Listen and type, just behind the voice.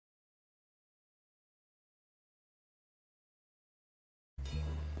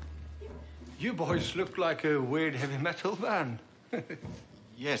You boys look like a weird heavy metal band.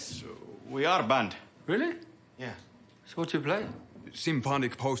 Yes, we are a band. Really? Yeah. So what do you play?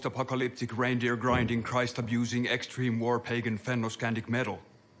 Symphonic, post-apocalyptic, reindeer-grinding, Christ-abusing, extreme war, pagan, Fennoscandic metal.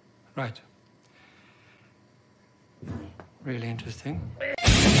 Right. Really interesting.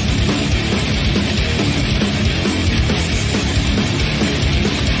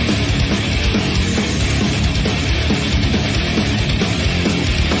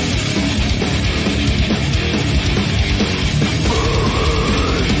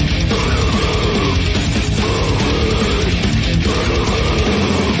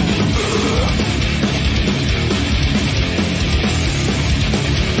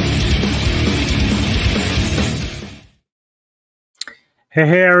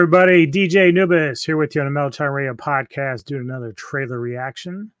 Hey, everybody. DJ Nubis here with you on the Melatonin Radio podcast doing another trailer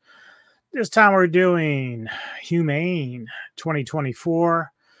reaction. This time we're doing Humane 2024,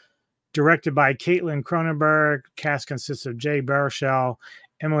 directed by Cronenberg. Cast consists of Jay Baruchel,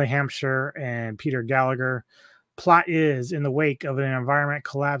 Emily Hampshire, and Peter Gallagher. Plot is, in the wake of an environment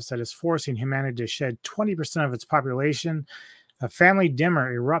collapse that is forcing humanity to shed 20% of its population, a family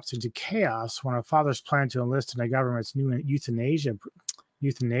dinner erupts into chaos when a father's plan to enlist in the government's new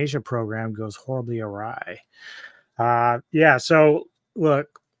euthanasia program goes horribly awry. So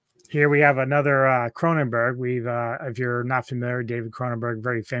look, here we have another Cronenberg. If you're not familiar, David Cronenberg,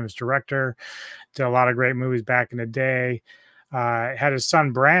 very famous director, did a lot of great movies back in the day. Had his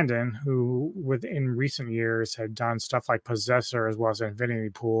son Brandon, who within recent years had done stuff like Possessor as well as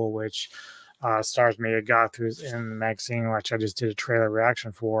Infinity Pool, which stars Mia Goth, who's in the magazine, which I just did a trailer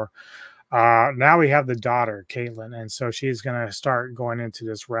reaction for. Now we have the daughter, Caitlin, and so she's going to start going into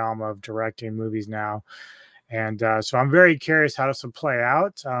this realm of directing movies now. And so I'm very curious how this will play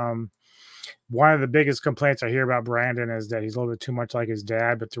out. One of the biggest complaints I hear about Brandon is that he's a little bit too much like his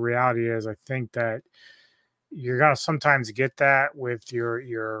dad, but the reality is I think that you're going to sometimes get that with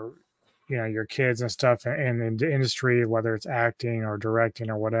your kids and stuff in the industry, whether it's acting or directing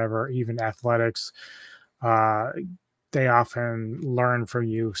or whatever, even athletics. They often learn from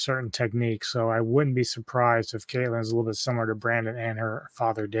you certain techniques. So I wouldn't be surprised if Caitlin is a little bit similar to Brandon and her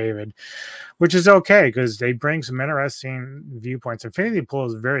father, David, which is okay because they bring some interesting viewpoints. Infinity Pool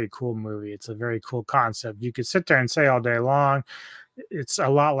is a very cool movie. It's a very cool concept. You could sit there and say all day long, it's a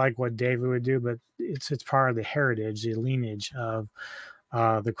lot like what David would do, but it's part of the heritage, the lineage of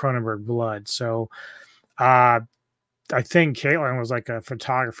the Cronenberg blood. So I think Caitlin was like a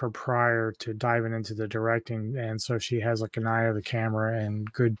photographer prior to diving into the directing, and so she has like an eye of the camera and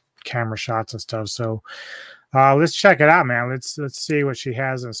good camera shots and stuff. So let's check it out, man. Let's see what she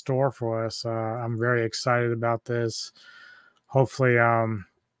has in store for us. I'm very excited about this. Hopefully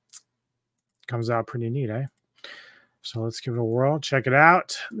comes out pretty neat, eh? So let's give it a whirl. Check it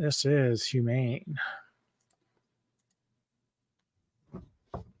out. This is Humane.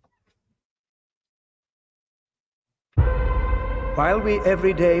 While we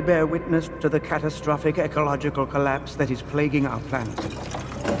every day bear witness to the catastrophic ecological collapse that is plaguing our planet,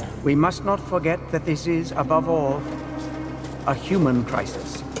 we must not forget that this is, above all, a human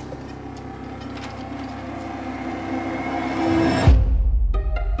crisis.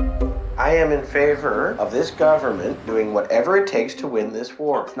 I am in favor of this government doing whatever it takes to win this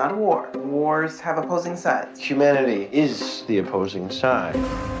war. It's not a war. Wars have opposing sides. Humanity is the opposing side.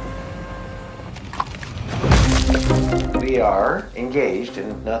 We are engaged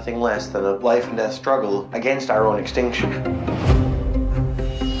in nothing less than a life and death struggle against our own extinction.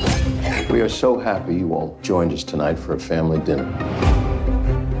 We are so happy you all joined us tonight for a family dinner.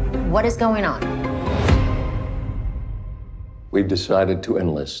 What is going on? We've decided to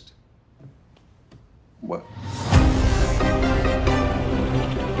enlist. What?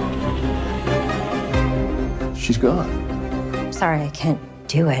 She's gone. I'm sorry, I can't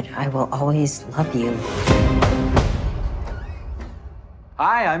do it. I will always love you.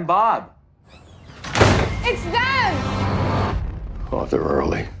 Hi, I'm Bob. It's them! Oh, they're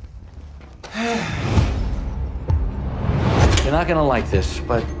early. You're not gonna like this,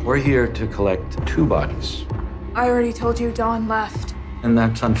 but we're here to collect 2 bodies. I already told you Dawn left. And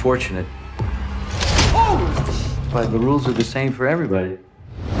that's unfortunate. Oh! But the rules are the same for everybody.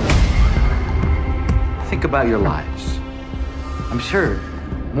 Think about your lives. I'm sure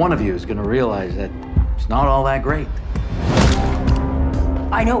one of you is gonna realize that it's not all that great.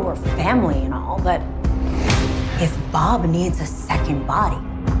 I know we're family and all, but if Bob needs a second body,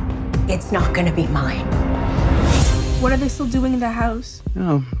 it's not gonna be mine. What are they still doing in the house? You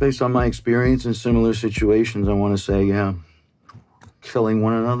know, based on my experience in similar situations, I want to say, yeah, killing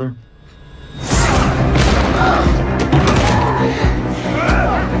one another.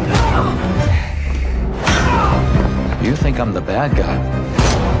 You think I'm the bad guy,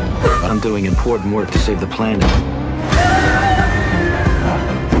 but I'm doing important work to save the planet.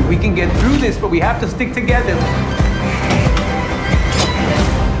 We can get through this, but we have to stick together.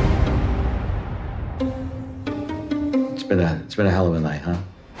 It's been a hell of a night, huh?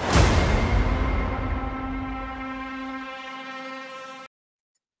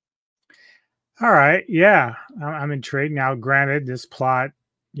 All right, yeah, I'm intrigued now. Granted, this plot,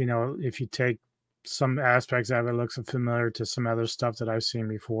 you know, if you take some aspects of it, looks familiar to some other stuff that I've seen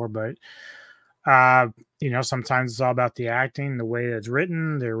before, but you know, sometimes it's all about the acting, the way it's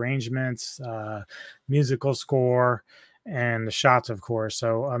written, the arrangements, musical score, and the shots, of course.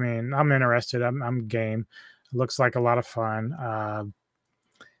 So, I mean, I'm interested. I'm game. It looks like a lot of fun.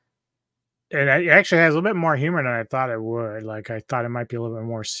 And it actually has a little bit more humor than I thought it would. Like, I thought it might be a little bit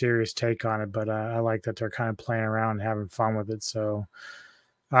more serious take on it, but I like that they're kind of playing around and having fun with it. So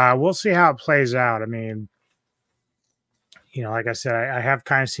we'll see how it plays out. I mean, you know, like I said, I have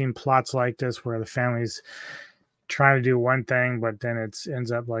kind of seen plots like this where the family's trying to do one thing, but then it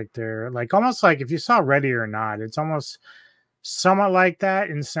ends up like they're like almost like if you saw Ready or Not, it's almost somewhat like that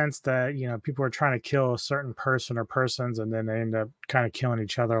in the sense that, you know, people are trying to kill a certain person or persons, and then they end up kind of killing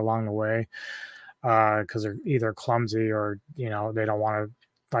each other along the way because they're either clumsy or, you know, they don't want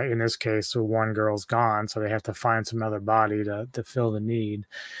to, like in this case, so one girl's gone, so they have to find some other body to fill the need.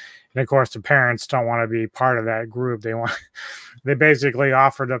 And of course, the parents don't want to be part of that group. They basically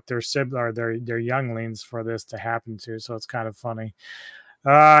offered up their sibling or their younglings for this to happen to. So it's kind of funny.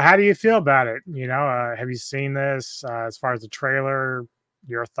 How do you feel about it? You know, have you seen this? As far as the trailer,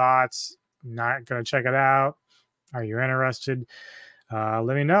 your thoughts? Not going to check it out? Are you interested?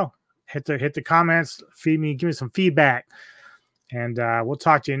 Let me know. Hit the comments. Give me some feedback, and we'll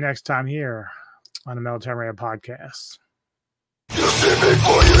talk to you next time here on the Military Radio Podcast.